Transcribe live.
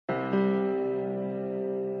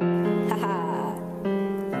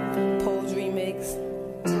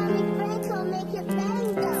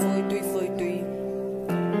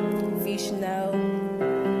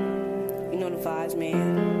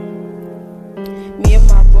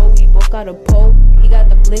got a pole. He got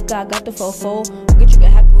the blick, I got the fofo. We get trigger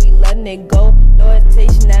happy, we letting it go. No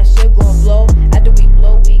hesitation, that shit gon' blow. After we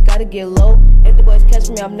blow, we gotta get low. If the boys catch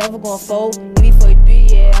me, I'm never gon' fold.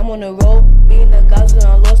 EB43, yeah, I'm on the road. Me and the guys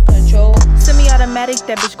I lost control. Semi-automatic,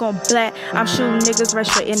 that bitch gon' black. I'm shooting niggas right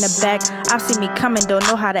straight in the back. I see me coming, don't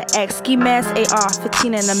know how to act. Ski mask, AR,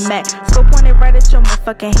 15 in the Mac. Scope pointed right at your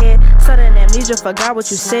motherfucking head. Sudden amnesia, forgot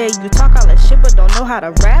what you said. You talk all that shit, but don't know how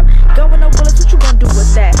to rap. Gun with no bullets, what you gon' do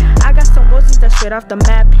with that? I got some roses that straight off the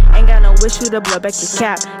map. Ain't got no issue to blow back your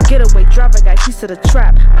cap. Getaway driver, got keys to the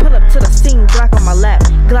trap. Pull up to the scene, Glock on my lap.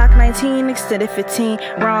 Glock 19, extended 15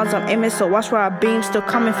 rounds. I'm aiming, so watch where I beam. Still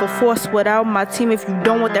coming for force without my team. If you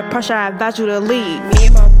don't want that pressure, I advise you to leave. Me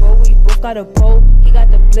and my bro, we both got a pole. He got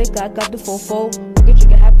the blick, I got the fofo. We get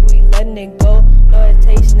trigger happy, we letting it go. No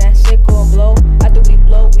hesitation, that shit gon' blow. After we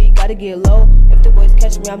blow, we gotta get low. If the boys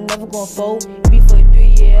catch me, I'm never gon' fold.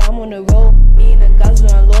 EB43, yeah, I'm on the road. Me and the guys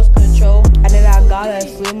I lost control. I did I got it,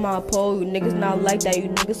 flip my pole. You niggas not like that, you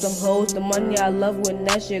niggas some hoes. The money I love when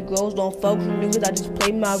that shit grows. Don't fuck with niggas, I just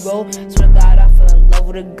play my role. Swear to God, I fell in love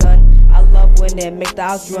with a gun. I love when they make the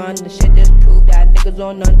house run. The shit just prove that niggas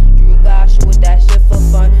on none. Drew God shoot with that shit for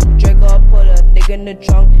fun. Draco put a nigga in the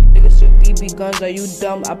trunk. Niggas shoot BB guns, are you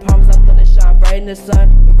dumb? I promise I'm gonna shine bright in the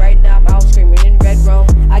sun. But right now I'm out screaming in red rum.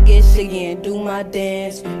 I get shiggy and do my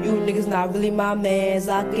dance. You niggas not really my mans.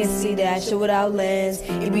 I can see that shit without lens.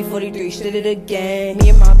 EB43 shit it again. Me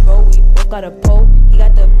and my bro, we both got a pole. He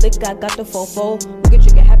got the blick, I got the fofo. We get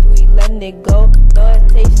trigger happy, we letting it go. No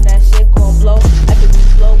hesitation, that shit gon' blow. After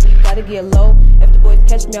we blow, we gotta get low. If the boys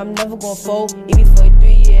catch me, I'm never gon' fold.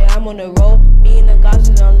 EB43, yeah, I'm on the road. Me and the guys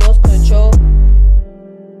done lost control.